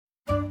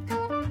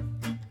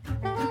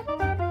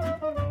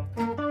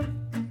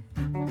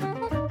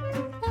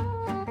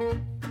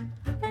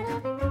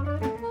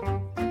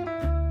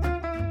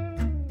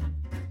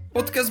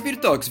Podcast Beer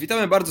Talks.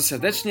 Witamy bardzo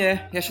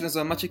serdecznie. Ja się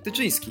nazywam Maciek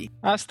Tyczyński.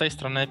 A z tej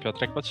strony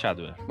Piotrek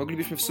Podsiadły.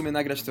 Moglibyśmy w sumie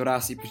nagrać to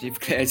raz i później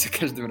wklejać za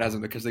każdym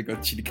razem do każdego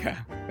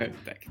odcinka.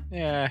 Tak.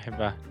 Nie,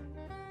 chyba.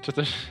 Czy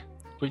też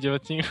pójdzie w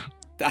odcinku?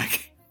 Tak.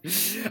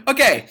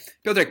 Okej.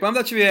 Piotrek, mam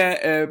dla ciebie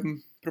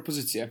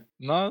propozycję.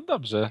 No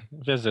dobrze,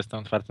 wiesz, że jestem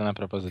otwarty na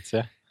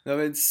propozycje. No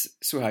więc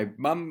słuchaj,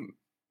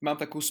 mam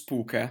taką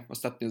spółkę,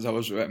 ostatnio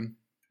założyłem,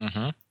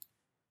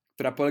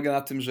 która polega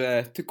na tym,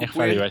 że ty Nie kupujesz...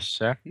 chwaliłeś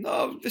się?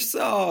 No, wiesz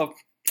co,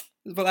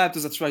 wolałem to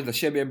zatrzymać dla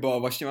siebie, bo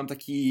właśnie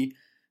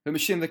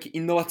wymyśliłem taki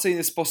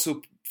innowacyjny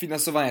sposób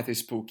finansowania tej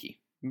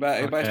spółki.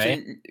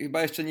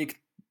 Chyba jeszcze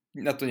nikt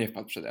na to nie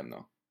wpadł przede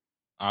mną.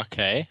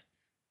 Okej.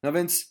 No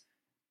więc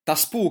ta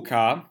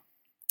spółka,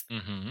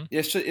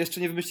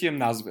 jeszcze nie wymyśliłem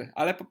nazwy,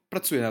 ale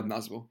pracuję nad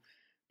nazwą.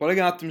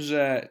 Polega na tym,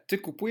 że ty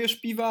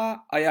kupujesz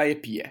piwa, a ja je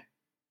piję.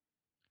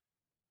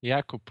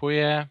 Ja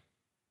kupuję,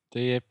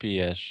 ty je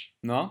pijesz.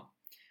 No.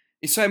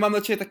 I słuchaj, mam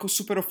dla ciebie taką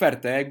super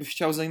ofertę, jakbyś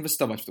chciał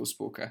zainwestować w tą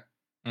spółkę.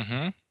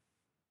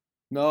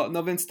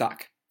 No więc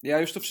tak. Ja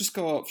już to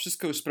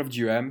wszystko już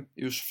sprawdziłem.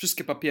 Już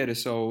wszystkie papiery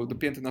są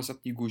dopięte na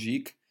ostatni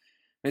guzik.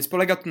 Więc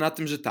polega to na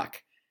tym, że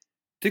tak.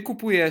 Ty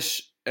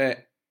kupujesz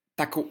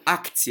taką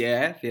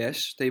akcję,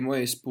 wiesz, tej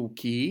mojej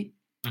spółki.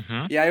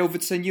 Ja ją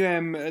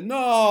wyceniłem,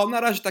 no,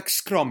 na razie tak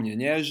skromnie,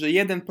 nie? Że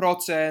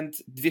 1%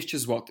 200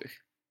 zł.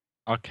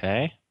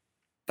 Okej.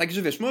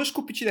 Także wiesz, możesz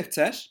kupić ile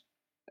chcesz.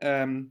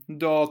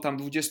 Do tam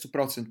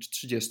 20%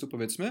 czy 30%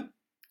 powiedzmy.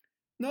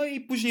 No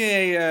i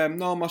później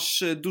no,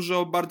 masz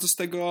dużo bardzo z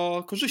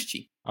tego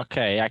korzyści.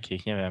 Okej,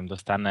 jakich? Nie wiem,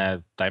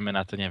 dostanę, dajmy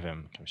na to, nie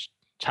wiem, jakąś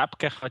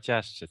czapkę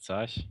chociaż, czy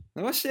coś?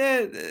 No właśnie,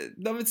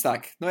 no więc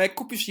tak. No jak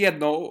kupisz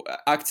jedną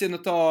akcję, no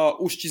to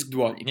uścisk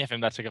dłoni. Nie wiem,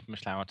 dlaczego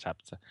pomyślałem o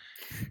czapce.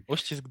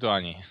 Uścisk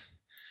dłoni.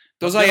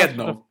 To za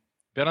jedną.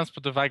 Biorąc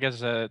pod uwagę,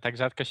 że tak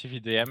rzadko się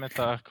widujemy,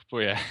 to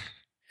kupuję.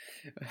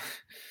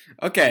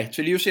 Okej,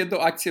 czyli już jedną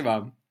akcję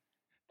mam.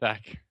 Tak.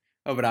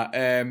 Dobra,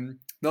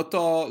 no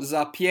to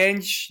za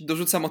 5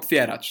 dorzucam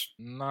otwieracz.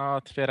 No,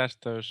 otwieracz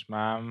to już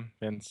mam,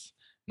 więc...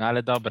 No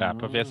ale dobra,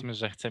 powiedzmy,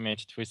 że chcę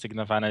mieć twój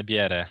sygnowany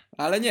bierę.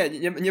 Ale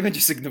nie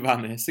będzie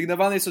sygnowany.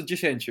 Sygnowany jest od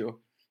 10.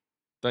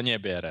 To nie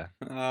bierę.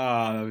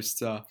 No wiesz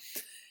co.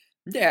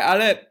 Nie,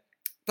 ale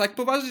tak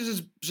poważnie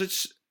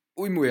rzecz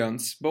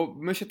ujmując, bo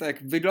my się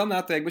tak wygląda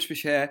na to, jakbyśmy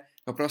się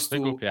po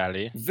prostu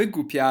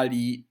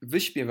wygłupiali,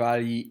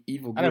 wyśmiewali i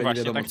w ogóle ale nie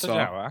wiadomo tak co. To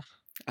działa.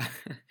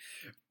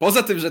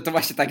 Poza tym, że to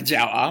właśnie tak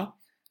działa,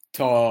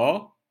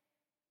 to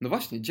no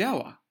właśnie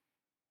działa.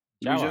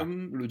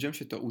 Ludziom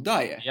się to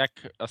udaje. Jak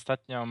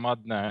ostatnio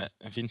modne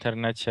w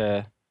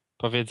internecie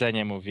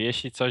powiedzenie mówi,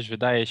 jeśli coś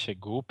wydaje się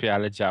głupie,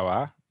 ale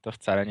działa, to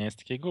wcale nie jest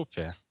takie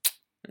głupie.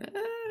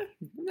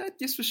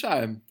 Nawet nie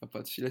słyszałem.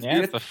 Popatrz,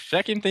 to w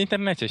jakim ty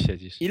internecie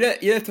siedzisz?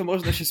 Ile to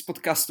można się z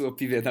podcastu o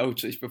piwie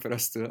nauczyć po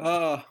prostu?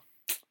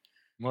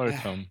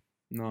 Multum.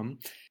 No.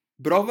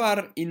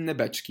 Browar, inne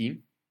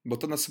beczki, bo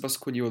to nas chyba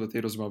skłoniło do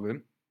tej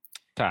rozmowy.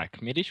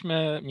 Tak,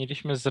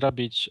 mieliśmy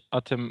zrobić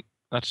o tym,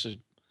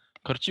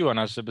 korciło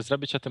nas, żeby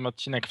zrobić o tym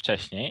odcinek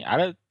wcześniej,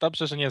 ale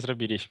dobrze, że nie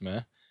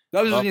zrobiliśmy.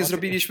 Dobrze, że nie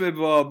zrobiliśmy,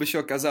 bo by się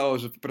okazało,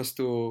 że po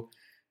prostu...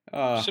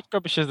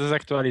 Szybko by się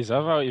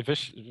zdezaktualizował i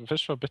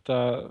wyszłoby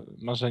to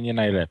może nie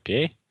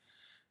najlepiej.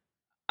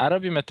 A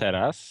robimy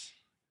teraz,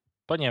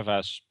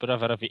 ponieważ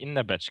browarowi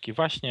inne beczki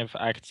właśnie w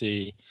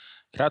akcji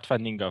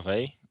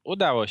crowdfundingowej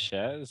udało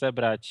się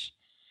zebrać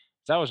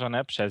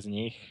założone przez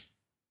nich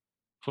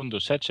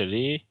fundusze,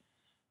 czyli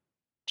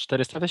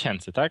 400 000,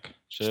 tak?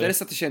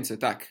 400 000,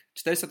 tak.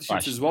 400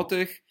 000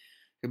 złotych,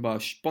 chyba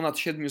ponad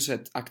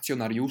 700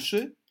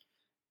 akcjonariuszy.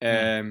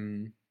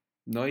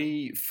 No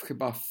i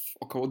chyba w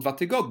około 2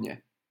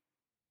 tygodnie.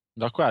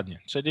 Dokładnie,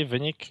 czyli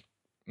wynik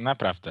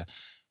naprawdę.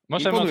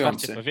 Możemy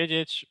otwarcie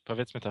powiedzieć,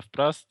 powiedzmy to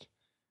wprost,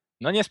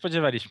 no nie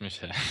spodziewaliśmy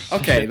się.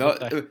 Okej, no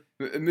tak.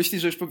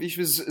 Myślisz, że już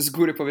powinniśmy z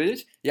góry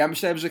powiedzieć? Ja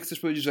myślałem, że chcesz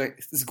powiedzieć, że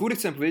z góry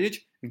chcę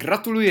powiedzieć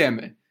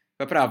gratulujemy.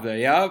 Naprawdę,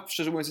 ja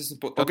szczerze mówiąc jestem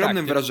pod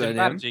ogromnym wrażeniem. Tym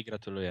bardziej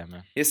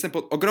gratulujemy. Jestem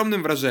pod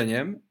ogromnym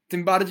wrażeniem,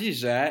 tym bardziej,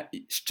 że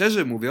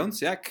szczerze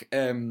mówiąc, jak...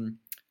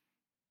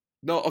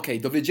 No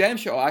okej, dowiedziałem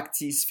się o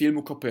akcji z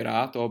filmu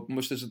Kopyra, to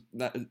myślę, że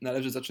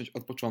należy zacząć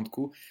od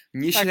początku.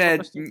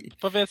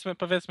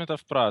 Powiedzmy to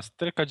wprost,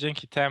 tylko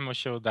dzięki temu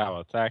się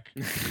udało, tak?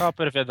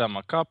 Kopyr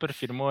wiadomo, Kopyr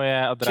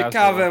firmuje od razu.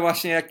 Ciekawe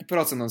właśnie jaki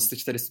procent on z tych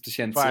 400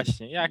 000.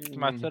 Właśnie, jaki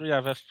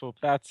materiał we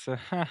współpracy.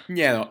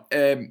 Nie no,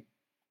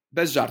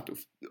 bez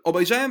żartów.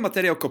 Obejrzałem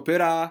materiał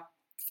Kopyra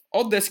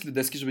od deski do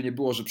deski, żeby nie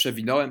było, że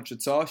przewinąłem czy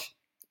coś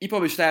i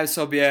pomyślałem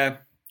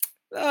sobie,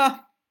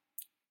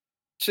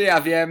 czy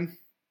ja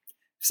wiem...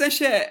 W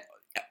sensie,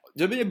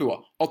 żeby nie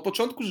było, od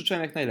początku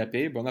życzyłem jak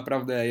najlepiej, bo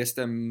naprawdę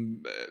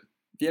jestem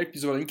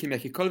wielkim zwolennikiem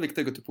jakichkolwiek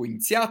tego typu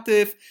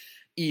inicjatyw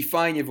i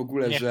fajnie w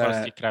ogóle, niech że...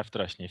 polski craft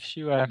rośnie w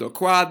siłę.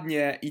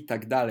 Dokładnie i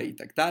tak dalej,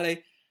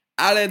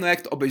 ale no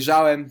jak to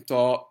obejrzałem,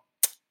 to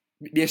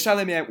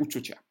mieszane miałem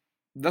uczucia.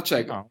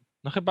 Dlaczego?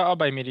 No chyba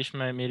obaj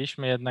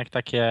mieliśmy jednak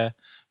takie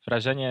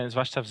wrażenie,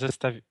 zwłaszcza w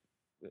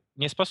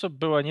nie sposób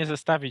było nie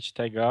zestawić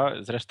tego,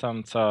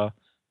 zresztą co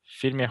w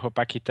filmie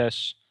chłopaki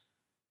też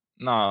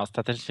no,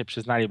 ostatecznie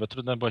przyznali, bo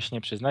trudno było się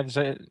nie przyznać,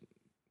 że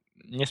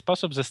nie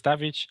sposób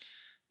zestawić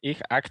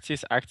ich akcji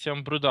z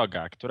akcją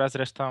Brudoga, która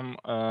zresztą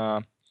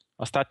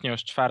ostatnio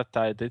już 4.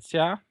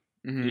 edycja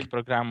ich Mhm.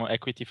 programu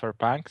Equity for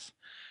Punks.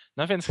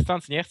 No więc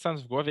chcąc, nie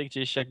chcąc, w głowie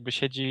gdzieś jakby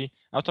siedzi,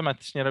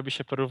 automatycznie robi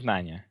się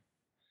porównanie.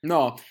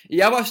 No, i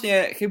ja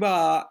właśnie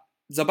chyba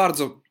za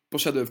bardzo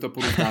poszedłem w to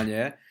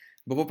porównanie,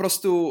 bo po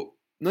prostu,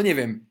 no nie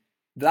wiem,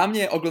 dla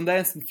mnie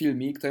oglądając ten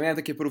filmik, to miałem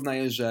takie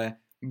porównanie, że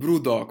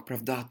Brewdog,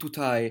 prawda,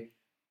 tutaj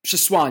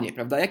przesłanie,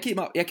 prawda,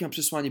 jakie ma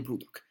przesłanie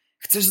Brewdog?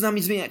 Chcesz z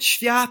nami zmieniać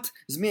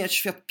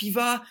świat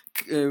piwa,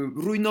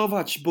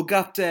 rujnować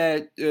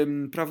bogate,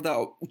 prawda,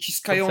 Koncerny.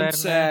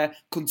 uciskające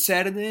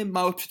koncerny,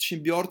 małych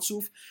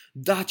przedsiębiorców,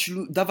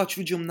 dawać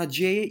ludziom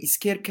nadzieję,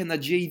 iskierkę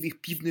nadziei w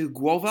ich piwnych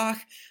głowach,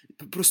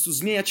 po prostu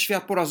zmieniać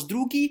świat po raz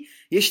drugi.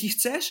 Jeśli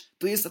chcesz,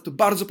 to jest to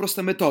bardzo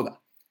prosta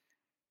metoda.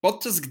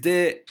 Podczas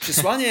gdy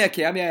przesłanie,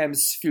 jakie ja miałem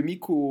z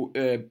filmiku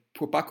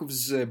chłopaków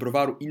z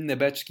browaru Inne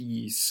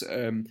Beczki z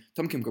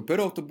Tomkiem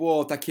Kopyrą, to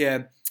było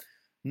takie,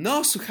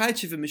 no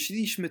słuchajcie,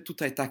 wymyśliliśmy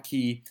tutaj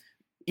taki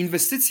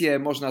inwestycję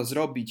można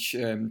zrobić,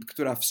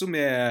 która w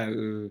sumie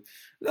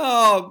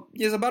no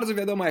nie za bardzo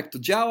wiadomo jak to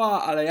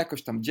działa, ale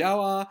jakoś tam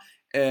działa,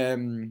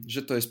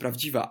 że to jest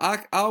prawdziwa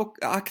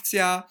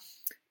akcja.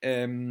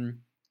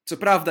 Co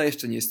prawda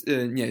jeszcze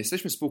nie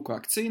jesteśmy spółką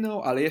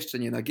akcyjną, ale jeszcze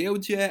nie na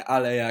giełdzie,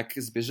 ale jak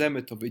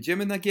zbierzemy, to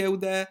wyjdziemy na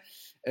giełdę.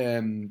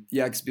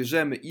 Jak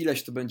zbierzemy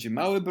ileś, to będzie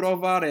mały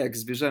browar, jak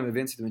zbierzemy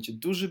więcej, to będzie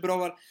duży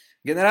browar.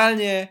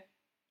 Generalnie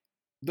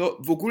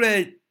w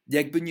ogóle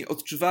jakby nie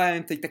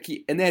odczuwałem tej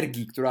takiej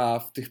energii, która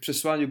w tych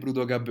przesłaniu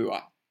Brudoga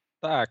była.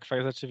 Tak,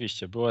 fakt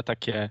rzeczywiście. Było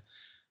takie,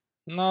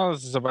 no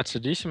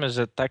zobaczyliśmy,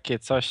 że takie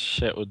coś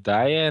się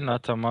udaje, no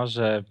to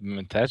może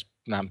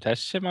nam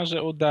też się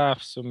może uda,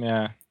 w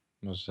sumie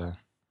może.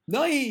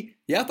 No i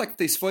ja tak w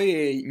tej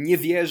swojej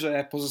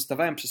niewierze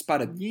pozostawałem przez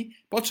parę dni,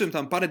 po czym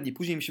tam parę dni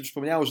później mi się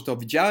przypomniało, że to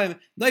widziałem,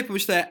 no i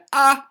pomyślałem,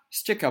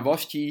 z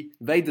ciekawości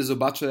wejdę,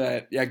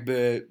 zobaczę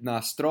jakby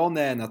na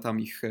stronę, na tam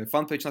ich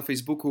fanpage na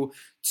Facebooku,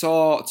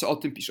 co o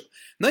tym piszą.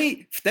 No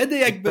i wtedy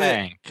Big jakby,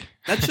 Bang.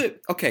 znaczy,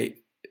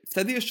 okej,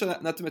 wtedy jeszcze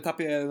na tym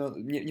etapie, no,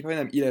 nie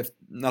pamiętam ile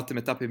na tym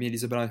etapie mieli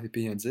zebranych tych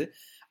pieniędzy,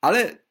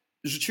 ale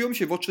rzuciło mi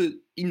się w oczy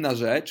inna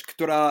rzecz,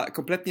 która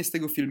kompletnie z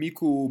tego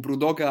filmiku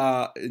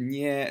Brudoga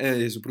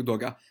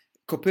Brudoga,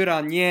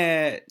 Kopyra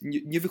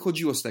nie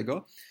wychodziło z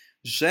tego,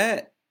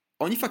 że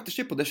oni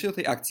faktycznie podeszli do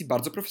tej akcji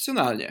bardzo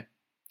profesjonalnie.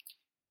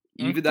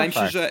 I To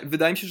fakt.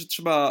 wydaje mi się, że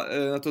trzeba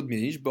na to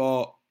odmienić,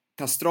 bo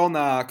ta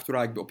strona,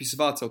 która jakby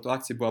opisywała całą tę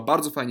akcję, była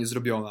bardzo fajnie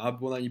zrobiona,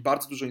 było na niej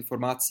bardzo dużo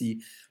informacji,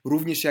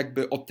 również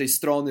jakby od tej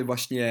strony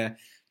właśnie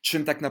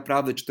czym tak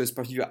naprawdę, czy to jest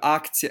prawdziwa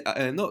akcja,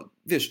 no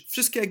wiesz,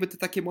 wszystkie jakby te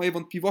takie moje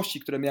wątpliwości,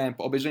 które miałem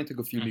po obejrzeniu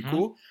tego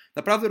filmiku,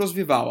 naprawdę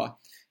rozwiewała.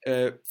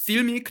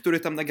 Filmik, który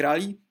tam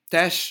nagrali,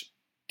 też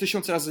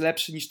 1000 razy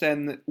lepszy niż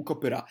ten u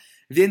Kopyra.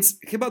 Więc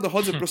chyba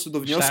dochodzę po prostu do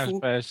Myślałem, że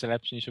wniosku, to jeszcze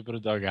lepszy niż u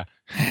Brudoga.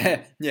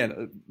 nie, no,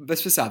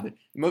 bez przesady.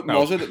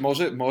 Nope.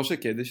 Może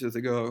kiedyś do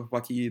tego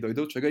chłopaki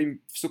dojdą, czego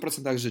im w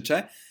 100%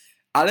 życzę,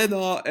 ale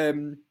no,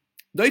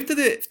 no i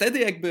wtedy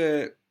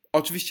jakby,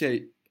 oczywiście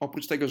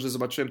oprócz tego, że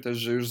zobaczyłem też,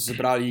 że już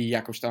zebrali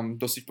jakąś tam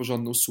dosyć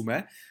porządną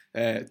sumę,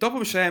 to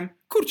pomyślałem,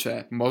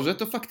 kurczę, może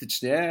to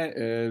faktycznie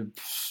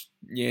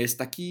nie jest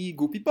taki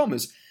głupi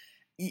pomysł.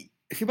 I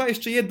chyba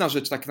jeszcze jedna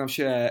rzecz tak nam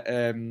się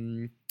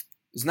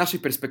z naszej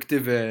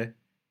perspektywy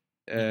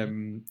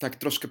tak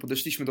troszkę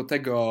podeszliśmy do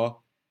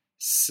tego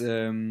z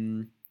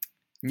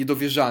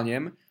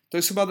niedowierzaniem, to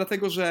jest chyba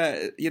dlatego, że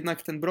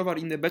jednak ten browar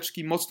Inne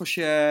Beczki mocno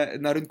się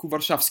na rynku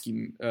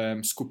warszawskim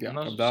skupia,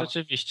 No prawda?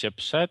 rzeczywiście,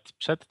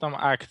 przed tą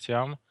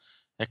akcją,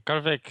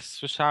 jakkolwiek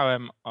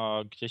słyszałem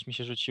gdzieś mi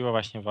się rzuciło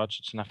właśnie w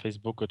oczy, czy na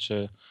Facebooku,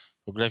 czy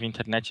w ogóle w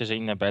internecie, że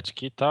Inne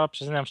Beczki, to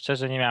przyznam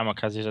szczerze, nie miałem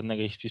okazji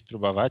żadnego ich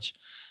spróbować.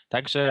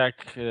 Także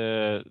jak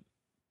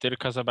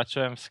tylko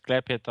zobaczyłem w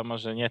sklepie, to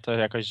może nie to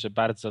jakoś, że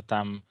bardzo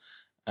tam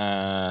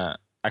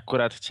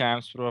akurat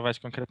chciałem spróbować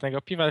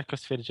konkretnego piwa, tylko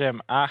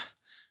stwierdziłem,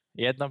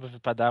 jedno by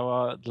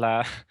wypadało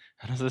dla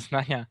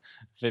rozeznania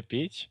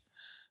wypić.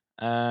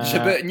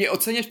 Żeby nie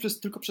oceniać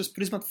tylko przez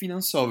pryzmat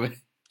finansowy.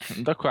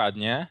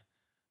 Dokładnie.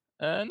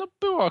 No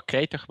było ok,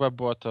 to chyba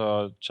było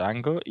to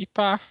Django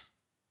IPA.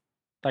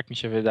 Tak mi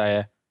się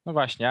wydaje. No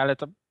właśnie, ale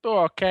to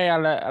było ok,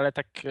 ale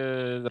tak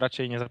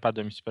raczej nie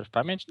zapadło mi super w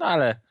pamięć. No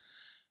ale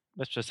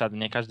bez przesady,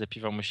 nie każde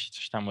piwo musi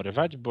coś tam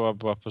urywać,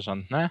 było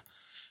porządne.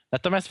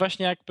 Natomiast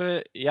właśnie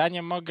jakby ja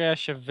nie mogę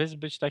się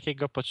wyzbyć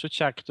takiego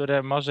poczucia,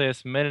 które może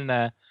jest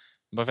mylne,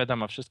 bo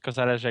wiadomo, wszystko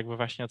zależy jakby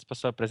właśnie od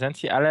sposobu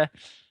prezencji, ale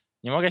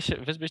nie mogę się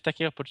wyzbyć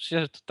takiego poczucia,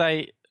 że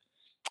tutaj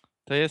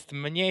to jest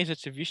mniej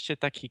rzeczywiście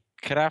taki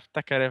craft,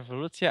 taka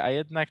rewolucja, a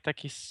jednak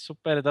taki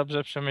super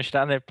dobrze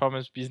przemyślany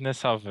pomysł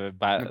biznesowy.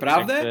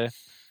 Naprawdę? Jakby,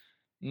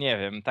 nie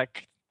wiem,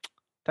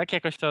 tak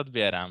jakoś to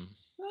odbieram.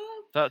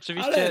 To Ale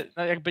oczywiście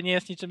no jakby nie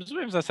jest niczym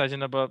złym w zasadzie,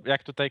 no bo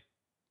jak tutaj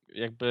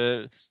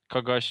jakby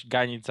kogoś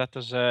ganić za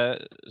to,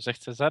 że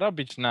chce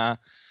zarobić na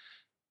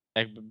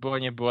jakby było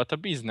nie było to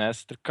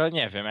biznes, tylko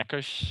nie wiem,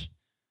 jakoś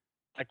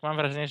tak mam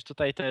wrażenie, że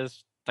tutaj to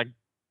jest tak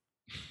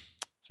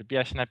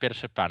wybija się na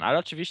pierwszy plan. Ale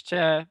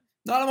oczywiście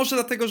No ale może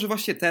dlatego, że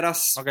właśnie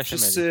teraz mogę się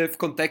mylić. wszyscy w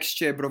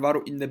kontekście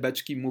browaru Inne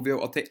Beczki mówią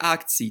o tej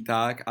akcji,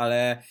 tak?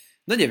 Ale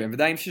no nie wiem,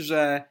 wydaje mi się,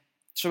 że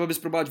trzeba by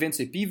spróbować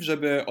więcej piw,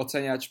 żeby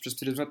oceniać przez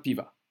pryzmat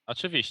piwa.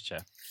 Oczywiście.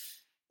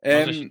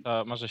 Em,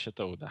 Może się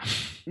to uda.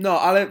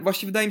 no, ale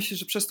właśnie wydaje mi się,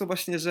 że przez to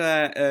właśnie,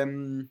 że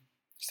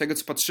z tego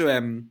co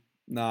patrzyłem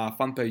na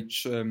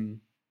fanpage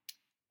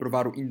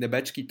browaru Inne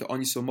Beczki, to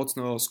oni są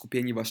mocno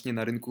skupieni właśnie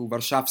na rynku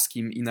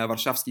warszawskim i na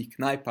warszawskich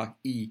knajpach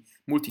i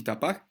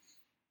multitapach,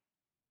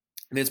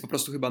 więc po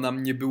prostu chyba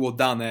nam nie było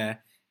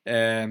dane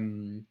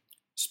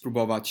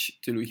spróbować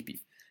tylu ich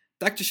piw.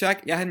 Tak czy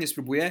siak, ja chętnie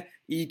spróbuję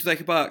i tutaj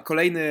chyba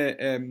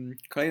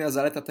kolejna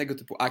zaleta tego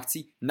typu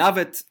akcji,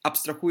 nawet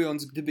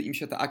abstrahując, gdyby im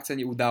się ta akcja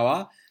nie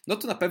udała, no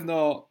to na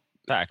pewno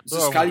Tak,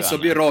 było zyskali mówione.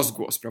 sobie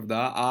rozgłos,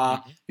 prawda? A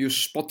Mhm.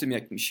 już po tym,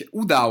 jak mi się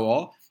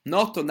udało,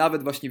 no to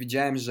nawet właśnie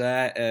widziałem,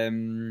 że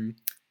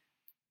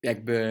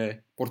jakby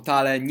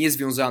portale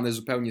niezwiązane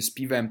zupełnie z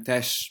piwem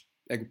też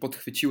jakby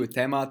podchwyciły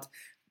temat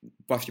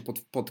właśnie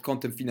pod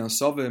kątem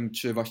finansowym,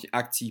 czy właśnie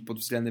akcji pod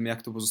względem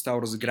jak to zostało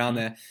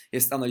rozegrane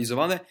jest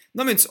analizowane.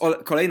 No więc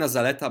kolejna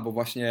zaleta, bo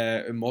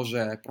właśnie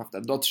może,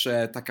 prawda,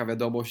 dotrze taka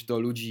wiadomość do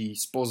ludzi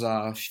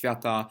spoza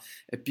świata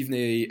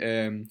piwnej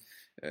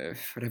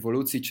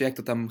rewolucji, czy jak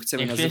to tam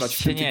chcemy Niech nazywać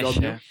w tym wieść się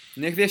tygodniu. niesie.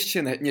 Niech wieść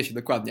się niesie,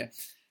 dokładnie.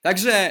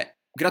 Także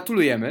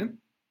gratulujemy.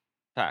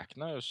 Tak,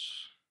 no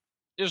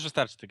już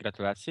wystarczy tych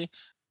gratulacji.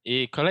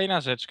 I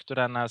kolejna rzecz,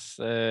 która nas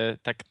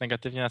tak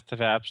negatywnie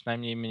nastawiała,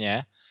 przynajmniej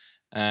mnie,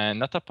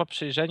 no to po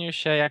przyjrzeniu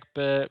się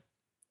jakby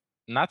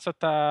na co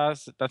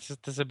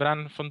te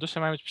zebrane fundusze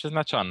mają być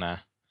przeznaczone.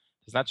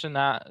 To znaczy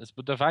na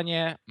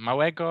zbudowanie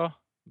małego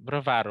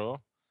browaru,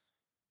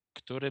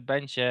 który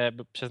będzie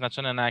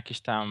przeznaczony na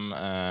jakieś tam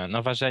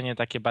ważenie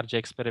takie bardziej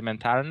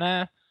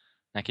eksperymentalne,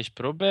 na jakieś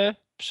próby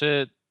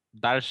przy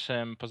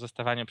dalszym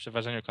pozostawaniu przy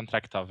ważeniu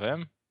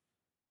kontraktowym.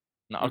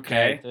 No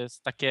okej, to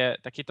jest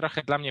taki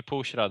trochę dla mnie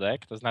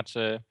półśrodek, to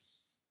znaczy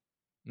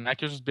no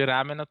jak już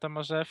zbieramy, no to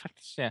może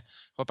faktycznie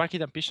chłopaki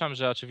tam piszą,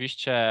 że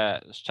oczywiście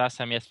z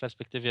czasem jest w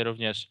perspektywie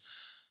również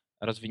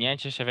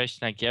rozwinięcie się,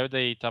 wejście na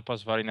giełdę i to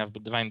pozwoli na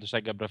wbudowanie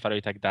dużego browaru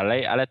i tak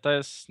dalej, ale to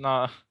jest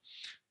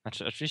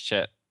znaczy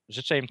oczywiście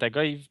życzę im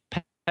tego i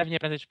pewnie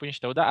prędzej czy później się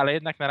to uda, ale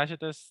jednak na razie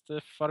to jest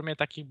w formie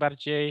takich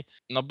bardziej,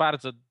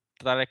 bardzo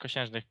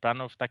dalekosiężnych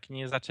planów, tak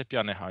nie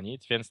zaczepionych o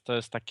nic, więc to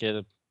jest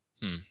takie,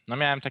 no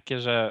miałem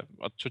takie, że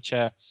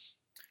odczucie.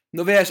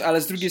 No wiesz,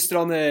 ale z drugiej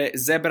strony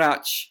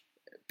zebrać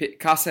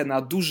kasę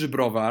na duży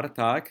browar,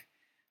 tak?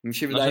 Mi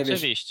się wydaje,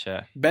 rzeczywiście.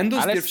 Wiesz,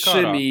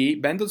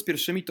 będąc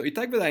pierwszymi, to i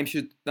tak wydaje mi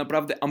się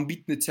naprawdę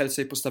ambitny cel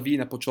sobie postawili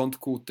na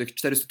początku tych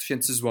 400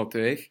 000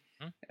 złotych.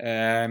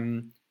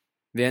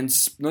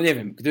 Więc, no nie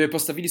wiem, gdyby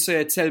postawili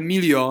sobie cel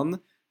 1 000 000,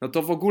 no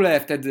to w ogóle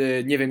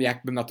wtedy nie wiem,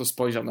 jak bym na to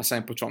spojrzał na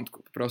samym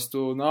początku. Po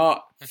prostu,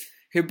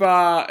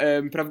 chyba,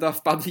 prawda,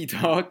 wpadli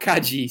do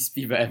kadzi z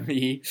piwem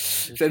i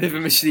wtedy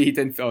wymyślili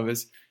ten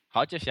pomysł.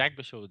 Chociaż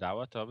jakby się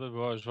udało, to by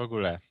było już w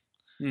ogóle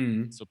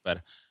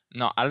super.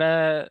 No,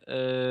 ale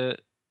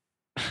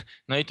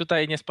no i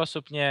tutaj nie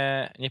sposób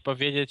nie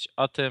powiedzieć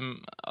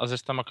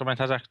zresztą o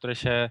komentarzach, które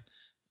się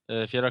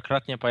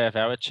wielokrotnie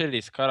pojawiały,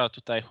 czyli skoro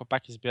tutaj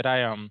chłopaki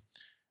zbierają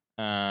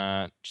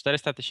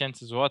 400 000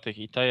 złotych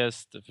i to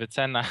jest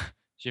wycena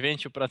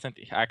 9%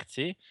 ich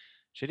akcji,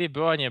 czyli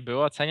było nie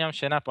było, cenią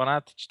się na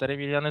ponad 4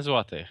 miliony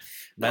złotych.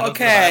 No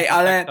okej,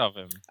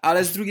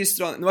 ale z drugiej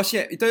strony, no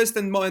właśnie, i to jest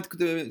ten moment,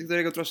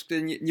 którego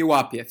troszkę nie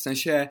łapię. W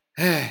sensie,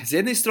 z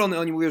jednej strony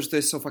oni mówią, że to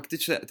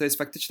jest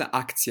faktyczna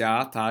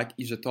akcja, tak,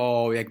 i że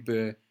to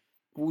jakby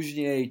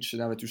później, czy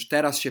nawet już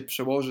teraz się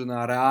przełoży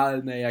na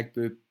realne,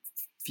 jakby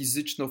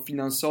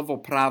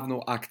fizyczno-finansowo-prawną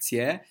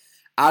akcję,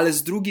 ale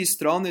z drugiej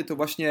strony to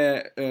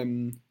właśnie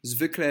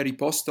zwykle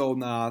ripostą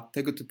na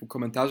tego typu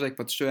komentarze, jak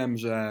patrzyłem,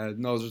 że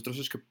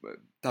troszeczkę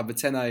ta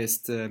wycena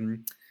jest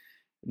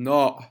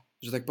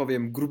że tak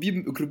powiem,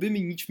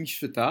 grubymi nićmi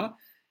szyta,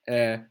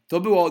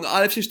 to było,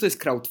 ale przecież to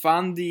jest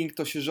crowdfunding,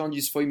 to się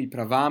rządzi swoimi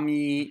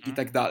prawami i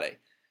tak dalej.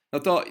 No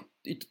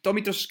to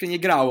mi troszeczkę nie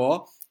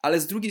grało, ale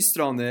z drugiej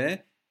strony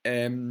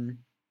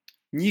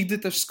nigdy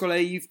też z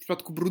kolei w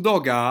przypadku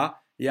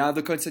Brudoga ja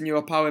do końca nie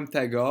łapałem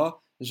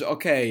tego, że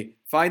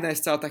fajna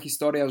jest cała ta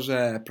historia,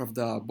 że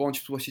prawda,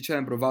 bądź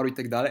właścicielem browaru i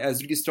tak dalej, ale z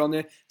drugiej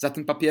strony za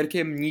tym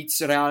papierkiem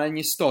nic realnie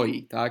nie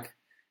stoi, tak?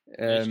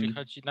 Jeśli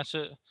chodzi,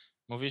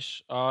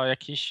 mówisz o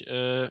jakichś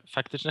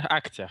faktycznych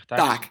akcjach, tak?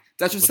 Tak.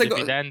 Znaczy z tego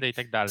dywidendy i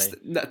tak dalej.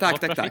 Tak.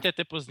 Profity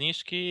typu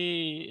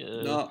zniżki.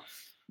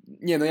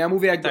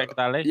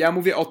 Ja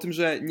mówię o tym,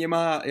 że nie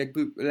ma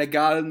jakby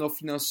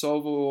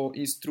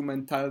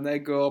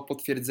legalno-finansowo-instrumentalnego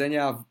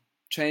potwierdzenia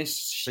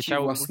części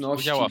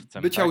własności.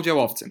 Bycia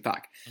udziałowcem,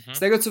 tak. Z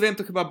tego co wiem,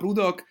 to chyba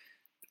Brewdog,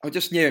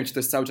 chociaż nie wiem, czy to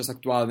jest cały czas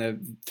aktualne.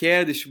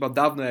 Kiedyś, chyba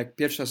dawno, jak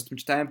pierwszy raz o tym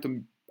czytałem,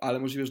 ale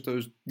możliwe, że to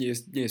już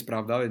nie jest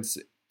prawda, więc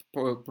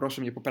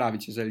proszę mnie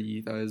poprawić,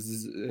 jeżeli to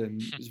jest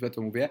źle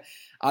to mówię.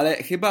 Ale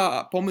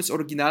chyba pomysł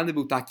oryginalny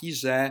był taki,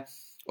 że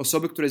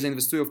osoby, które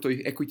zainwestują w to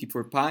ich Equity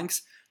for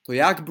Punks, to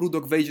jak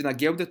Brewdog wejdzie na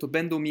giełdę, to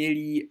będą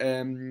mieli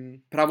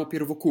prawo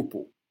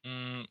pierwokupu.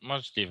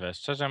 Możliwe.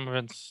 Szczerze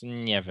mówiąc,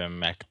 nie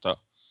wiem, jak to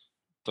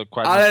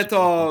dokładnie. Ale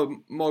to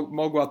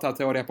mogła ta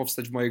teoria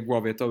powstać w mojej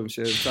głowie, to bym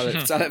się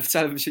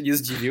wcale bym się nie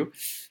zdziwił.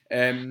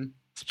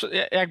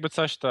 Jakby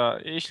coś, to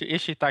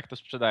jeśli tak, to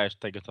sprzedajesz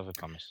tutaj gotowy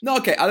pomysł. No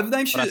okej, ale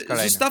wydaje mi się,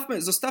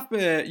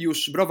 zostawmy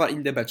już browar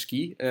inne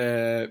beczki.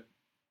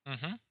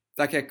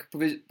 Tak jak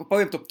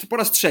powiem to po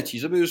raz trzeci,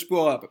 żeby już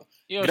było.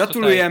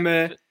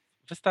 Gratulujemy.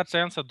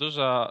 Wystarczająco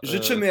dużo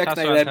życzymy jak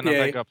czasu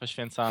najlepiej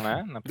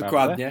poświęcone. Naprawdę.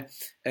 Dokładnie.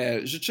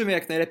 Życzymy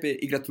jak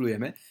najlepiej i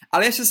gratulujemy.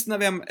 Ale ja się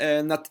zastanawiam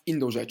nad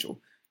inną rzeczą.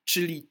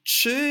 Czyli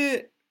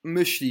czy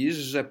myślisz,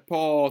 że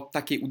po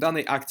takiej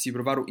udanej akcji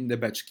browaru inne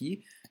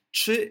beczki,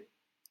 czy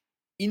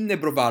inne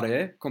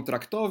browary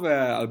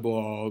kontraktowe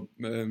albo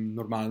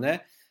normalne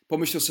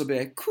pomyślą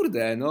sobie,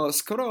 kurde, no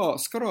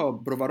skoro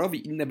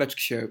browarowi inne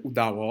beczki się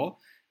udało,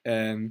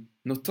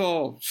 no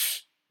to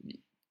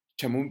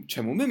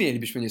czemu my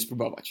mielibyśmy nie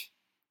spróbować?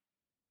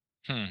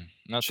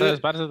 To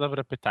jest bardzo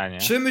dobre pytanie.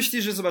 Czy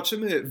myślisz, że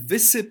zobaczymy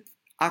wysyp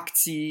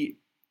akcji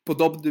w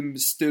podobnym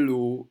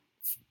stylu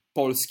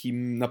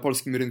na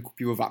polskim rynku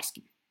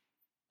piwowarskim?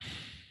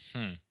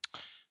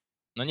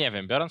 No nie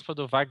wiem, biorąc pod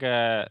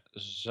uwagę,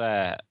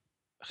 że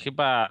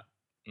chyba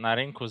na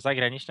rynku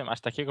zagranicznym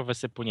aż takiego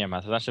wysypu nie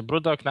ma. To znaczy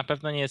BrewDog na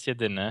pewno nie jest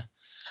jedyny,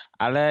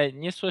 ale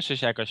nie słyszy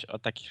się jakoś o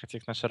takich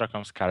akcjach na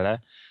szeroką skalę,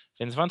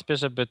 więc wątpię,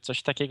 żeby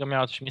coś takiego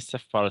miało też miejsce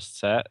w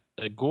Polsce.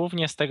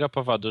 Głównie z tego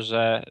powodu,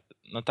 że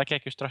no tak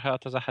jak już trochę o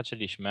to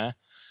zahaczyliśmy,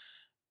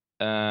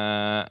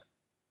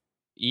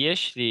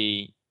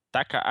 jeśli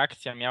taka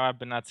akcja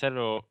miałaby na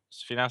celu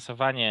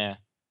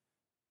sfinansowanie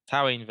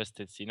całej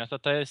inwestycji, no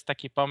to jest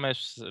taki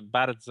pomysł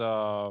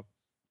bardzo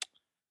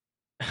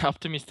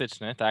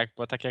optymistyczny, tak?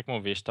 Bo tak jak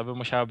mówisz, to by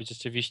musiało być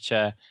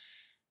rzeczywiście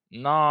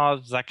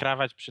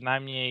zakrawać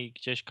przynajmniej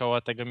gdzieś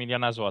koło tego 1 000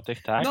 000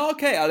 złotych, tak? No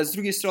okej, ale z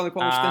drugiej strony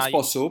pomyśl w ten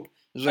sposób,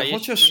 że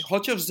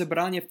chociaż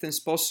zebranie w ten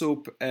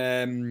sposób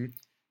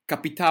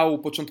kapitału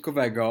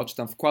początkowego, czy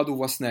tam wkładu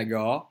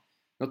własnego,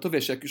 no to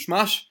wiesz, jak już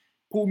masz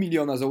 500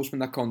 000 załóżmy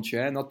na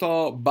koncie, no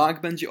to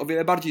bank będzie o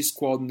wiele bardziej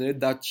skłonny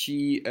dać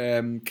ci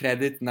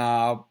kredyt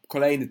na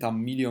kolejny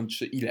tam 1 000 000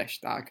 czy ileś,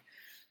 tak?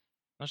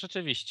 No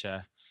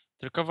rzeczywiście.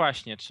 Tylko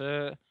właśnie,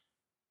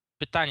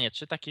 pytanie,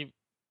 czy taki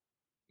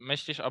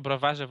myślisz o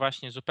browarze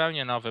właśnie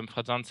zupełnie nowym,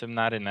 wchodzącym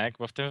na rynek,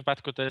 bo w tym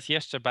wypadku to jest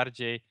jeszcze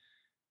bardziej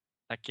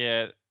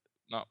takie,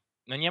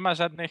 no nie ma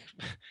żadnych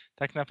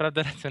tak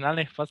naprawdę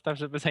racjonalnych podstaw,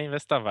 żeby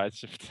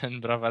zainwestować w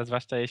ten browar,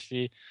 zwłaszcza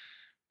jeśli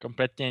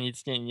kompletnie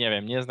nic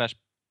nie znasz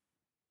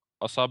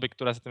osoby,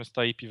 która za tym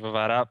stoi,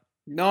 piwowara.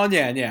 No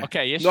nie.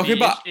 Okej,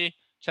 jeśli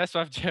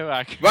Czesław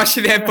Dziełak.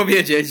 Właśnie miałem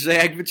powiedzieć, że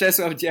jakby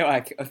Czesław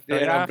Dziełak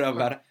otwierał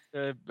browar.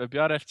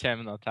 Biorę w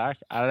ciemno, tak?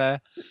 Ale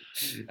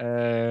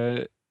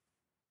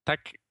tak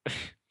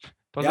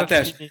poza ja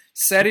też.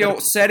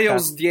 Serią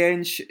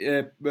zdjęć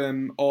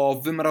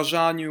o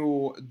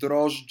wymrażaniu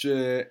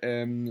drożdży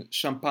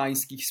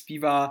szampańskich z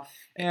piwa.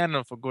 Nie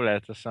no, w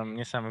ogóle to są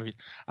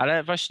niesamowite.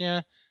 Ale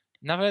właśnie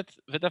nawet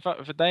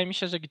wydaje mi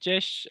się, że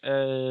gdzieś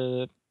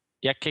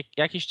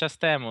jakiś czas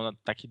temu,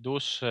 taki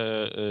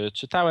dłuższy,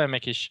 czytałem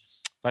jakieś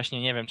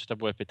właśnie, nie wiem, czy to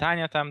były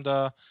pytania tam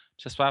do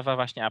Czesława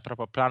właśnie a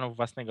propos planów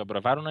własnego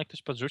browaru, no i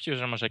ktoś podrzucił,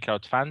 że może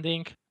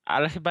crowdfunding,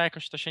 ale chyba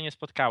jakoś to się nie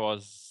spotkało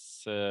z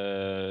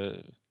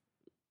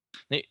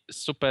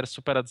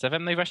super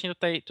odzewem. No i właśnie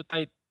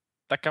tutaj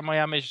taka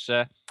moja myśl,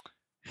 że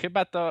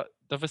chyba to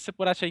do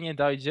wysypu raczej nie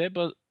dojdzie,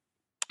 bo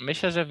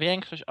myślę, że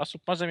większość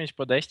osób może mieć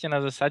podejście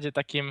na zasadzie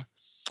takim,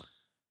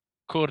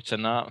 kurczę,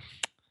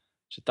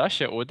 czy to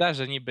się uda,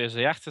 że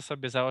ja chcę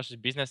sobie założyć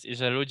biznes i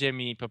że ludzie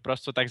mi po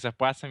prostu tak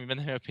zapłacą i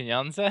będę miał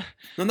pieniądze?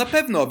 No na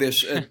pewno,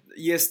 wiesz,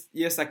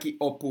 jest taki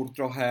opór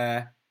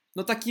trochę,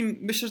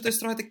 myślę, że to jest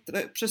trochę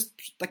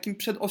takim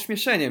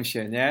przedośmieszeniem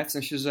się, nie? W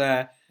sensie,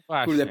 że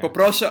kurde,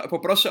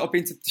 poproszę o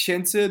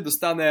 500 000,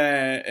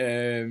 dostanę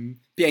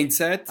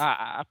 500.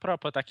 A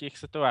propos takich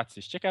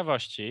sytuacji, z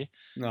ciekawości,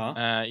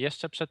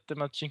 jeszcze przed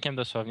tym odcinkiem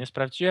dosłownie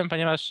sprawdziłem,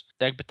 ponieważ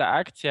jakby ta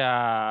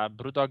akcja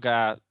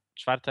BrewDoga,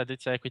 4.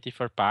 edycja Equity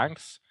for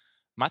Punks,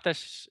 ma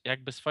też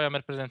jakby swoją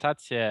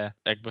reprezentację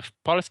jakby w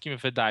polskim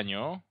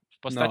wydaniu w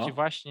postaci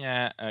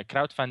właśnie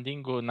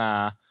crowdfundingu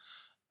na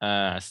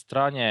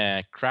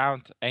stronie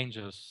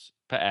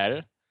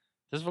crownedangels.pl.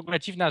 To jest w ogóle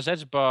dziwna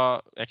rzecz,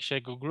 bo jak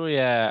się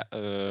googluje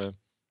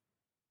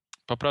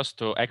po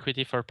prostu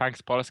Equity for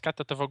Punks Polska,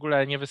 to w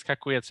ogóle nie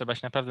wyskakuje, trzeba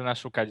się naprawdę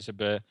naszukać,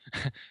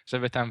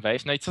 żeby tam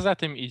wejść. No i co za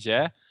tym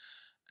idzie?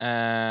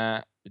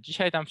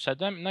 Dzisiaj tam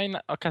wszedłem, no i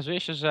okazuje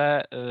się,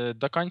 że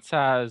do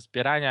końca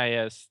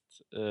zbierania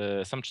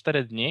są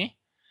 4 dni,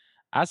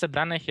 a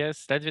zebranych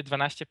jest ledwie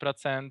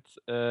 12%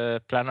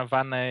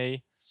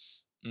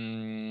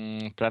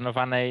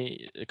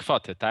 planowanej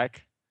kwoty, tak?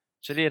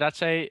 Czyli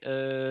raczej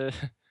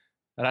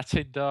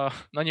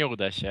nie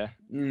uda się.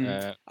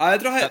 Ale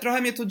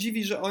trochę mnie to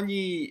dziwi, że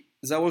oni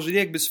założyli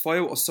jakby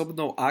swoją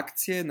osobną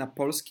akcję na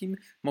polskim.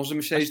 Może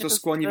myśleli, że to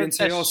skłoni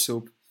więcej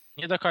osób.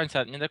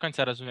 Nie do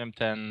końca rozumiem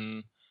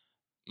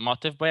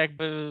motyw, bo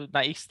jakby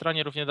na ich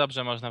stronie równie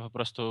dobrze można po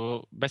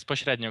prostu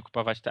bezpośrednio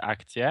kupować te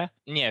akcje.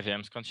 Nie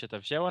wiem skąd się to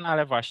wzięło, no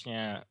ale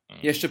właśnie.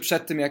 Jeszcze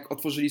przed tym, jak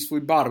otworzyli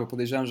swój bar, bo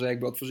podejrzewam, że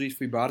jakby otworzyli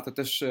swój bar, to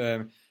też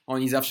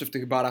oni zawsze w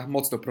tych barach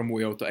mocno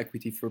promują to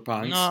Equity for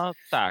Punks. No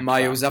tak,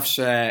 Mają tak.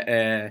 zawsze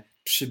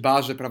przy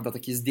barze, prawda,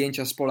 takie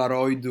zdjęcia z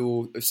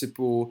Polaroidu,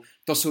 sypu,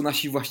 to są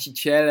nasi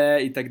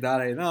właściciele i tak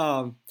dalej.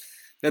 No,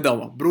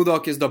 wiadomo,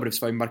 Brewdog jest dobry w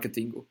swoim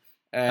marketingu.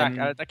 Tak,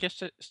 ale tak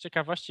jeszcze z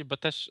ciekawości, bo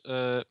też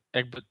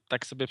jakby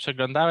tak sobie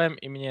przeglądałem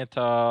i mnie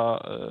to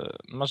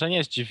może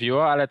nie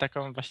zdziwiło, ale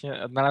taką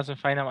właśnie odnalazłem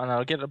fajną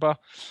analogię, no bo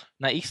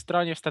na ich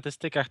stronie w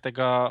statystykach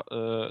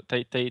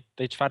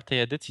tej czwartej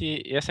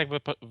edycji jest jakby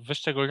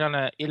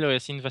wyszczególnione, ilu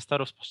jest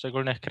inwestorów z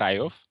poszczególnych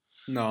krajów.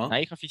 No. Na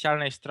ich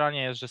oficjalnej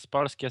stronie jest, że z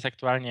Polski jest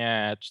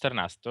aktualnie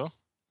 14,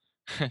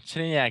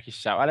 czyli nie jakiś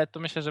szał, ale to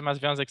myślę, że ma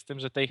związek z tym,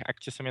 że te ich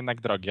akcje są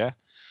jednak drogie.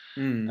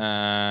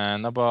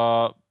 Mm. No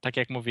bo tak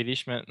jak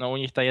mówiliśmy, no u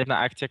nich ta jedna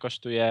akcja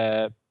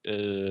kosztuje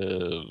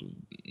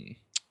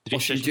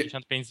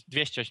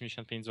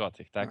 285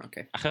 zł, tak?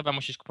 Okay. A chyba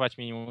musisz kupować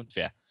minimum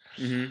 2.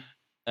 Mhm.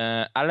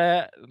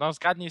 Ale no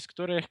zgadnij, z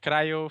których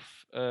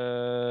krajów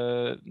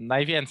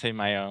najwięcej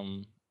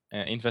mają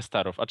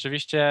inwestorów.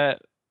 Oczywiście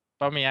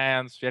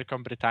pomijając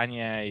Wielką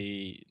Brytanię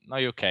i no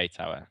UK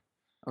całe.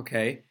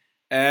 Okej.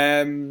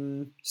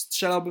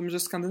 Strzelałbym, że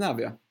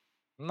Skandynawia.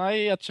 No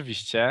i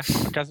oczywiście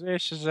okazuje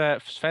się, że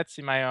w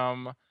Szwecji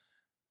mają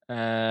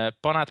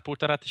ponad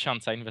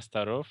 1500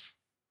 inwestorów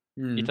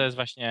i to jest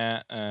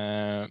właśnie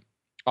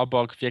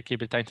obok Wielkiej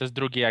Brytanii, to jest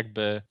drugi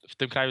jakby, w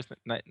tym kraju jest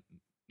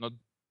no,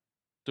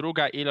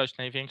 druga ilość,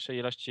 największej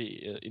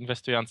ilości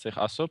inwestujących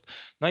osób.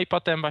 No i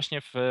potem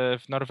właśnie w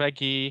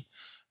Norwegii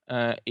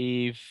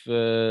i w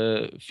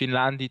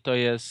Finlandii to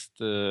jest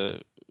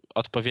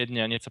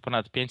odpowiednio nieco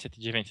ponad 500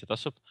 i 900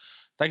 osób.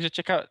 Także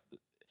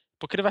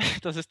pokrywa się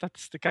to ze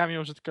statystykami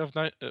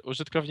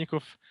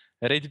użytkowników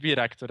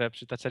Ratebeera, które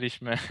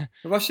przytaczaliśmy.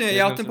 No właśnie,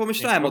 ja o tym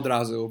pomyślałem od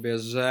razu,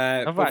 wiesz,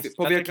 że no właśnie,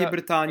 po Wielkiej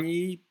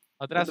Brytanii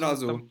od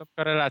razu. Tą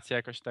korelację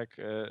jakoś tak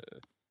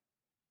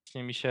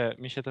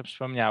mi się to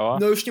przypomniało.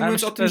 No już nie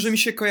mówiąc myślę, o tym, że mi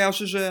się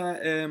kojarzy,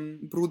 że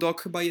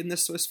Brewdog chyba jedne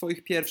z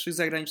swoich pierwszych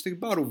zagranicznych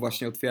barów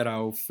właśnie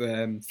otwierał w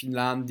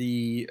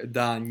Finlandii,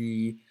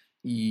 Danii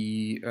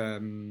i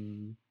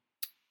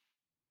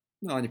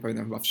no nie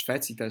pamiętam, chyba w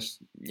Szwecji też,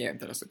 nie wiem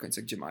teraz do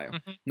końca gdzie mają.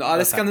 No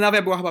ale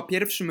Skandynawia była chyba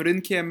pierwszym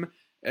rynkiem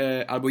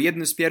albo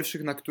jednym z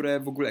pierwszych, na które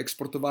w ogóle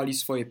eksportowali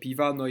swoje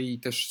piwa, no i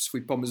też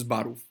swój pomysł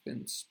barów,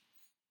 więc...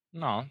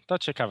 No, to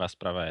ciekawa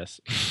sprawa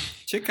jest.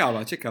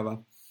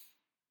 Ciekawa.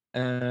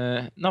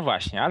 No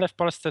właśnie, ale w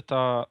Polsce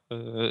to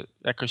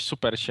jakoś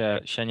super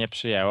się nie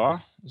przyjęło.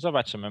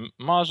 Zobaczymy.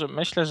 Może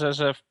myślę,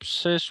 że w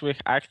przyszłych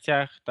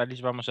akcjach ta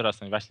liczba może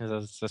rosnąć właśnie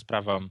ze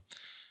sprawą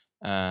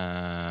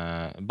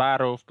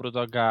barów,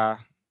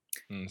 Brewdoga,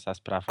 za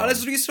sprawą. Ale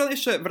z drugiej strony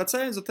jeszcze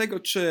wracając do tego,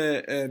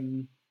 czy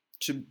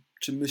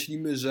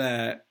myślimy,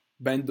 że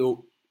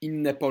będą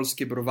inne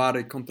polskie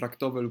browary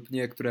kontraktowe lub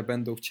nie, które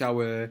będą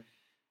chciały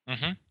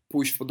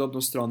pójść w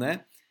podobną stronę,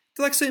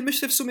 to tak sobie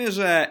myślę w sumie,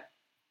 że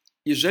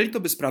jeżeli to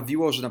by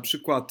sprawiło, że na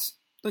przykład,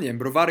 no nie wiem,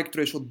 browary,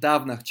 które już od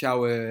dawna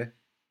chciały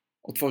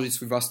otworzyć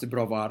swój własny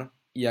browar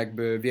i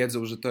jakby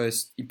wiedzą, że to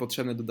jest im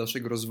potrzebne do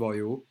dalszego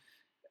rozwoju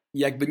i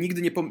jakby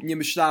nigdy nie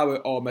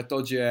myślały o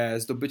metodzie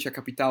zdobycia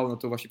kapitału, no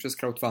to właśnie przez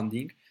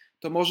crowdfunding,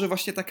 to może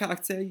właśnie taka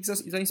akcja ich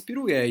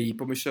zainspiruje i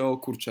pomyślą,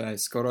 kurczę,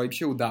 skoro im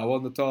się udało,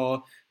 no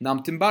to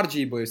nam tym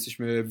bardziej, bo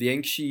jesteśmy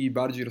więksi,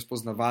 bardziej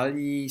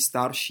rozpoznawalni,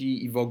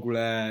 starsi i w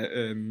ogóle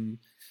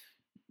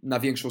na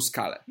większą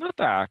skalę. No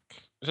tak,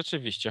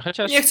 rzeczywiście.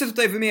 Chociaż... Nie chcę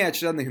tutaj wymieniać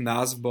żadnych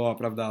nazw, bo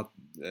prawda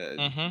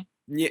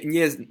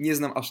nie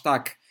znam aż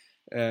tak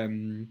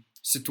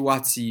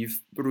sytuacji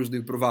w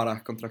różnych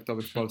browarach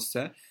kontraktowych w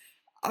Polsce,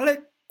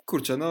 ale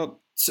kurczę, no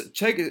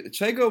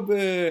czego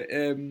by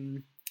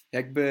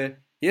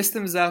jakby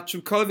jestem za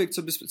czymkolwiek,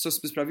 co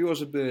by sprawiło,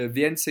 żeby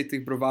więcej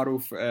tych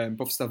browarów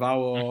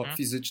powstawało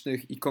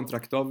fizycznych i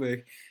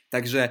kontraktowych.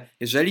 Także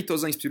jeżeli to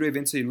zainspiruje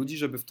więcej ludzi,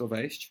 żeby w to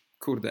wejść,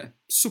 kurde,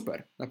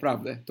 super,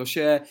 naprawdę. To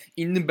się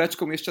innym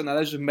beczkom jeszcze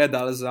należy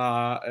medal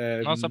za...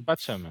 no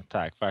zobaczymy,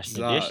 tak,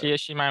 właśnie.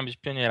 Jeśli mają być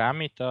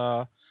pionierami,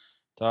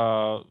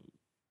 to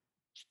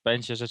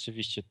będzie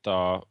rzeczywiście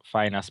to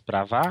fajna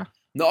sprawa.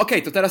 No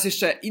okej, to teraz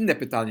jeszcze inne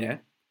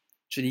pytanie,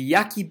 czyli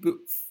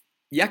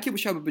jakie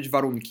musiałyby być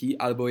warunki,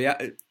 albo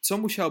co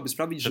musiałoby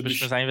sprawić, żebyś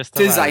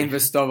ty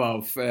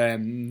zainwestował w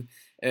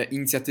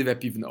inicjatywę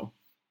piwną?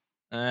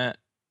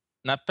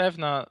 Na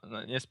pewno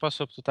nie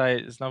sposób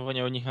tutaj znowu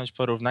nie uniknąć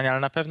porównań, ale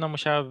na pewno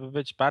musiałyby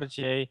być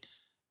bardziej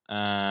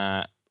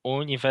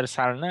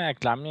uniwersalne, jak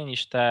dla mnie,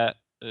 niż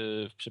te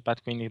w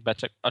przypadku innych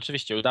beczek.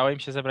 Oczywiście udało im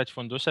się zebrać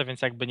fundusze,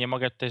 więc jakby nie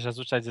mogę tutaj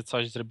zarzucać, że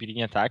coś zrobili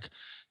nie tak.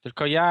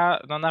 Tylko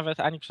ja no nawet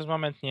ani przez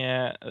moment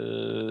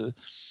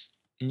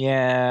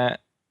nie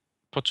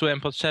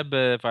poczułem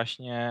potrzeby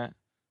właśnie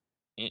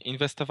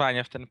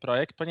inwestowania w ten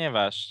projekt,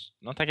 ponieważ,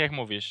 no tak jak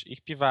mówisz,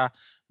 ich piwa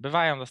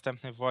bywają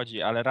dostępne w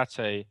Łodzi, ale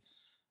raczej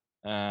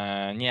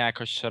nie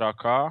jakoś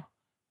szeroko.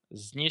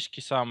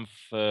 Zniżki są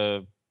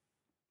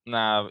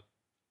na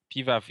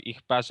piwa w ich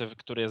barze,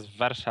 który jest w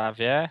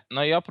Warszawie.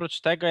 No i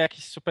oprócz tego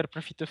jakichś super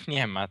profitów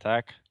nie ma,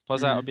 tak?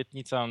 Poza Mhm.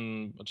 obietnicą,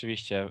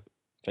 oczywiście,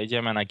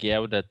 wejdziemy na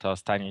giełdę, to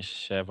staniesz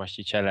się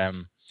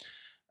właścicielem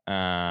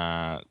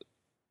e,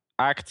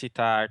 akcji,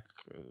 tak?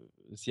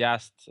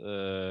 Zjazd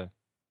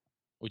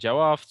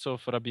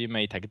udziałowców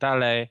robimy i tak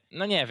dalej.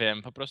 No nie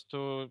wiem, po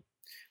prostu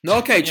No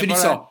okej, nie czyli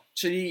wolę, co?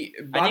 Czyli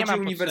a nie bardziej mam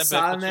potrzeby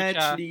uniwersalne,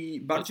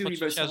 czyli bardziej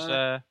poczucia,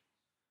 uniwersalne.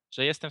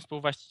 że jestem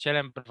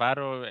współwłaścicielem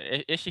browaru.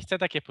 Jeśli chcę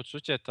takie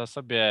poczucie, to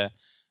sobie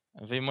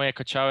wyjmuję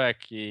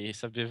kociołek i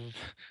sobie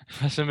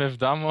ważymy w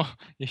domu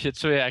i się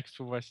czuję jak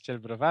współwłaściciel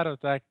browaru,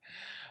 tak?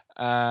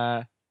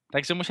 E,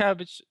 także musiały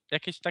być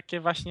jakieś takie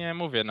właśnie,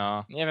 mówię,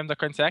 no nie wiem do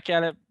końca jakie,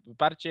 ale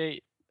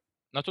bardziej,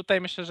 no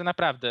tutaj myślę, że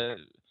naprawdę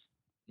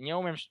nie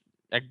umiem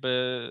jakby,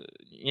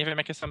 nie wiem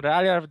jakie są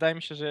realia, ale wydaje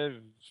mi się, że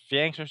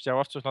większość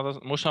działowców no to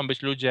muszą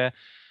być ludzie,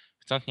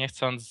 chcąc nie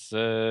chcąc,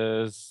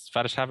 z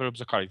Warszawy lub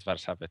z okolic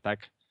Warszawy,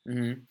 tak?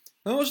 Mhm.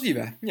 No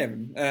możliwe, nie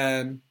wiem.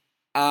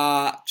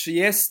 A czy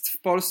jest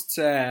w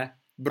Polsce A nie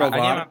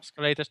browar? mam z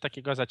kolei też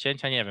takiego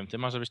zacięcia, nie wiem, ty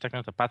może byś tak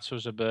na to patrzył,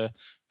 żeby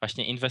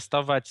właśnie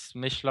inwestować z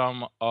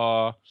myślą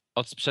o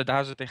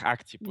sprzedaży tych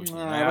akcji później.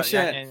 No No, ja właśnie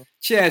nie,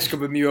 ciężko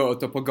by miło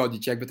to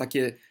pogodzić, jakby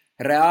takie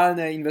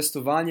realne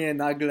inwestowanie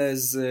nagle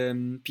z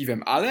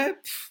piwem,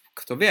 ale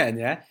kto wie,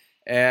 nie?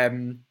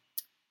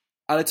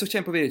 Ale co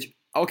chciałem powiedzieć?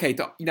 Okej,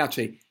 to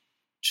inaczej.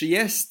 Czy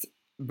jest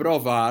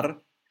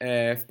browar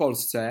w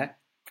Polsce,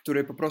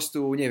 który po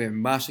prostu, nie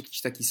wiem, masz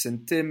jakiś taki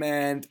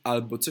sentyment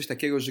albo coś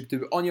takiego, że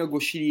gdyby oni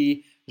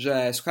ogłosili,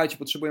 że słuchajcie,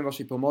 potrzebujemy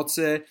waszej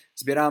pomocy,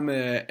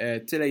 zbieramy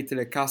tyle i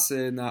tyle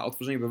kasy na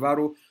otworzenie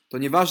browaru, to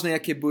nieważne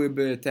jakie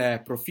byłyby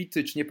te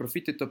profity czy nie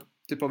profity, to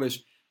ty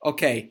powiesz,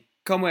 okej,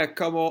 komu jak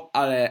komu,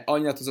 ale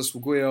oni na to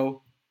zasługują,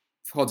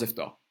 wchodzę w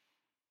to.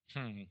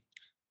 hmm,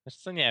 wiesz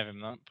co, nie wiem,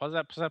 no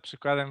poza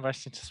przykładem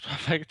właśnie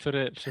Czesława,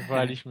 który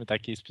przywołaliśmy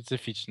taki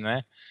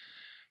specyficzny,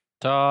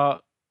 to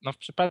no w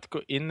przypadku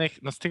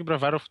innych, no z tych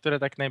browarów, które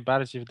tak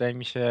najbardziej wydaje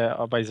mi się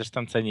obaj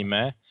zresztą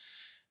cenimy,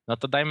 no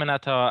to dajmy na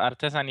to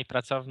artezan i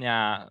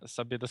pracownia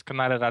sobie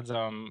doskonale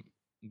radzą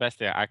bez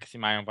tej akcji,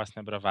 mają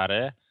własne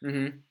browary,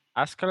 Mhm.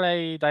 a z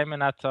kolei dajmy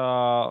na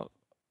to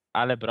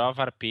ale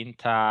browar,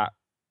 Pinta,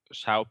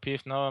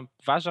 Szałpiw, no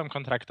ważą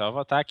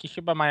kontraktowo, tak, i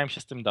chyba mają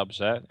się z tym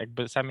dobrze,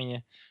 jakby sami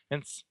nie,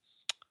 więc,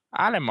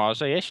 ale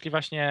może, jeśli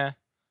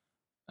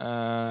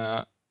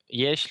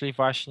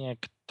właśnie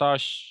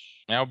ktoś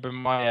miałby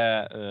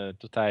moje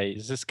tutaj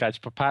zyskać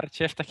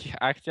poparcie w takich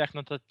akcjach,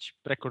 no to ci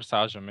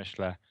prekursorzy,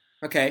 myślę.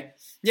 Okej.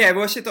 Nie, bo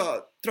właśnie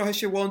to trochę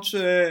się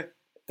łączy,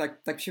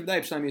 tak mi się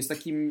wydaje przynajmniej, z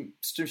takim,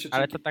 z czym się...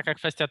 Ale to taka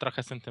kwestia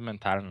trochę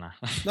sentymentalna.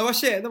 No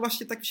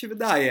właśnie tak mi się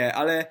wydaje,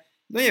 ale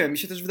no nie wiem, mi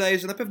się też wydaje,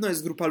 że na pewno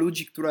jest grupa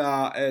ludzi,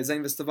 która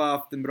zainwestowała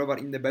w ten browar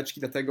inne beczki,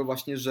 dlatego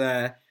właśnie,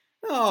 że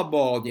no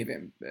bo nie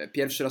wiem,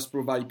 pierwszy raz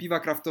próbowali piwa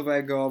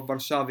kraftowego w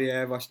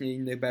Warszawie, właśnie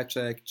innych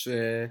beczek,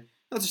 czy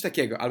no coś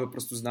takiego, albo po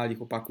prostu znali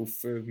chłopaków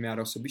w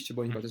miarę osobiście,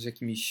 bo oni chyba też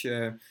jakimiś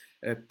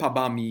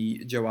pubami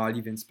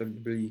działali, więc pewnie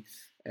byli...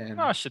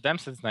 No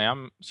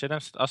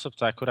 700 osób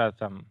to akurat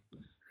tam,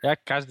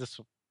 jak każdy,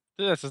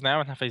 tyle co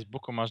znajomych na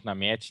Facebooku można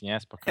mieć, nie?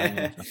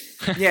 Spokojnie. To.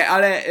 Nie,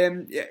 ale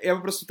ja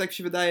po prostu tak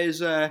się wydaje,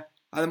 że.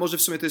 Ale może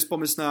w sumie to jest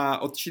pomysł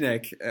na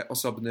odcinek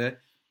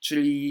osobny,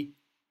 czyli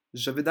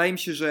że wydaje mi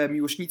się, że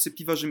miłośnicy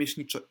piwa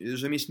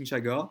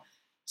rzemieślniczego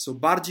są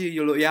bardziej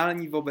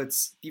lojalni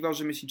wobec piwa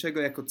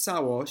rzemieślniczego jako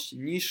całość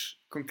niż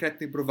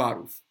konkretnych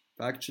browarów.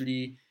 Tak?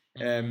 Czyli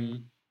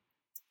Mm,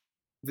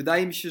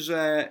 wydaje mi się,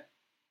 że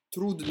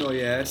trudno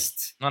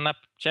jest. No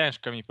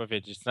ciężko mi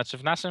powiedzieć. Znaczy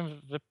w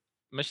naszym,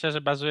 myślę,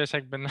 że bazujesz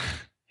jakby na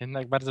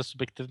jednak bardzo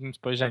subiektywnym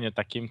spojrzeniu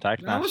takim, tak,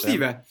 No naszym,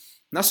 możliwe.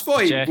 Na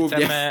swoim gdzie głównie.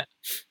 chcemy,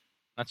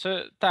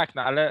 znaczy tak,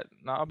 no ale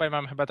no, obaj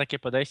mamy chyba takie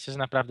podejście, że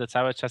naprawdę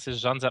cały czas jest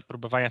rząd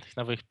próbowania tych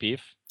nowych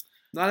piw,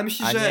 No ale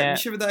myślę, a że mi nie,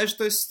 się wydaje, że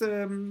to jest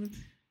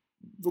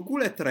w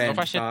ogóle no trend,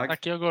 właśnie tak?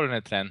 taki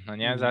ogólny trend, no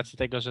nie? Z Mm. racji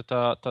tego, że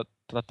to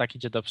tak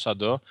idzie do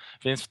przodu,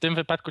 więc w tym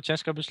wypadku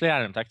ciężko być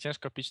lojalnym, tak?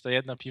 Ciężko pić to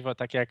jedno piwo,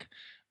 tak jak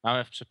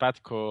mamy w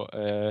przypadku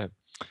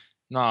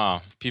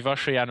no,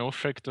 piwoszy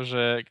Januszy,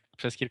 którzy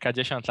przez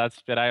kilkadziesiąt lat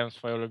wspierają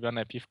swoje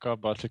ulubione piwko,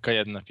 bo tylko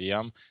jedno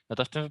piją, no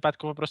to w tym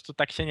wypadku po prostu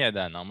tak się nie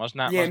da, no. Nie,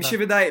 Można mi się pić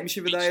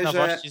wydaje, że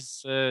nowości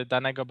z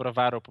danego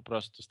browaru, po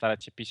prostu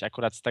starać się pić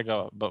akurat z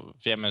tego, bo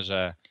wiemy,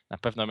 że na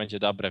pewno będzie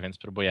dobre, więc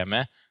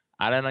próbujemy,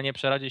 ale no nie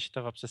przerodzi się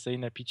to w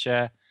obsesyjne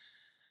picie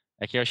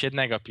jakiegoś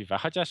jednego piwa,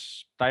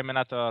 chociaż dajmy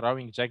na to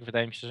Rowing Jack,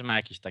 wydaje mi się, że ma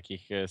jakichś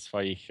takich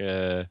swoich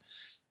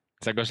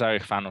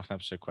zagorzałych fanów na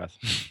przykład.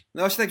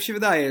 no właśnie tak mi się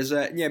wydaje,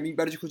 że nie, mi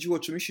bardziej chodziło,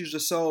 czy myślisz, że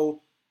są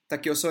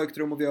takie osoby,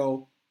 które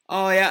mówią,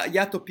 o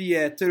ja to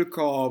piję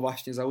tylko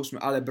właśnie załóżmy,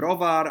 ale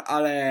browar,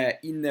 ale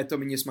inne to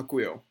mi nie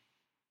smakują.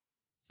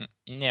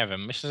 Nie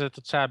wiem, myślę, że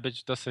to trzeba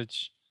być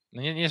dosyć,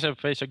 no nie żeby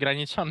powiedzieć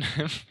ograniczonym,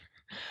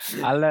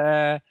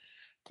 ale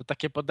to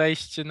takie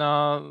podejście,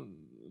 no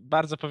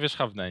bardzo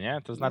powierzchowne,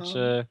 nie? To No,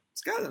 znaczy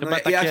zgadzam. No, chyba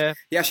takie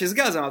ja się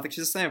zgadzam, ale tak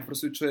się zastanawiam po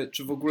prostu,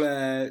 czy w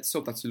ogóle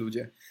są tacy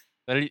ludzie.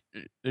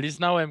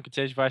 liznąłem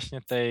gdzieś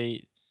właśnie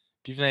tej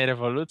piwnej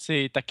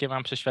rewolucji i takie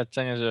mam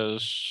przeświadczenie, że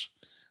już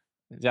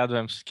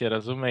zjadłem wszystkie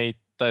rozumy i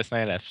to jest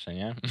najlepsze,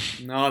 nie?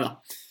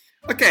 No.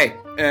 Okej,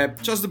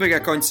 czas dobiega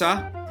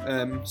końca.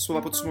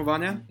 Słowa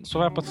podsumowania?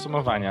 Słowa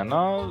podsumowania.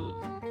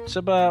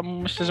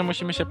 Myślę, że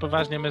musimy się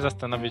poważnie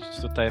zastanowić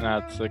tutaj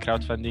nad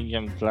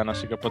crowdfundingiem dla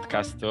naszego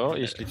podcastu,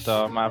 jeśli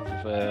to ma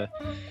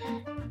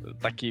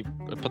taki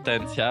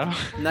potencjał.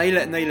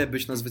 Na ile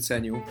byś nas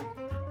wycenił?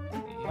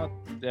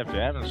 No, ja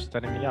wiem,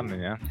 4 miliony,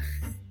 nie?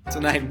 Co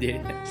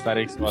najmniej.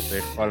 Starych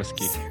złotych,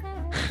 polskich.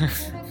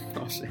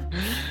 Proszę.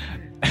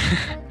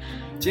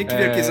 Dzięki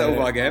wielkie za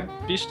uwagę.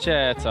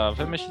 Piszcie, co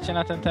wy myślicie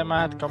na ten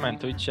temat,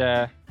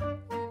 komentujcie.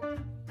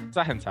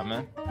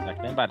 Zachęcamy jak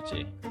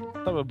najbardziej.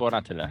 To by było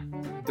na tyle.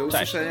 Do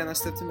usłyszenia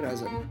następnym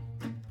razem.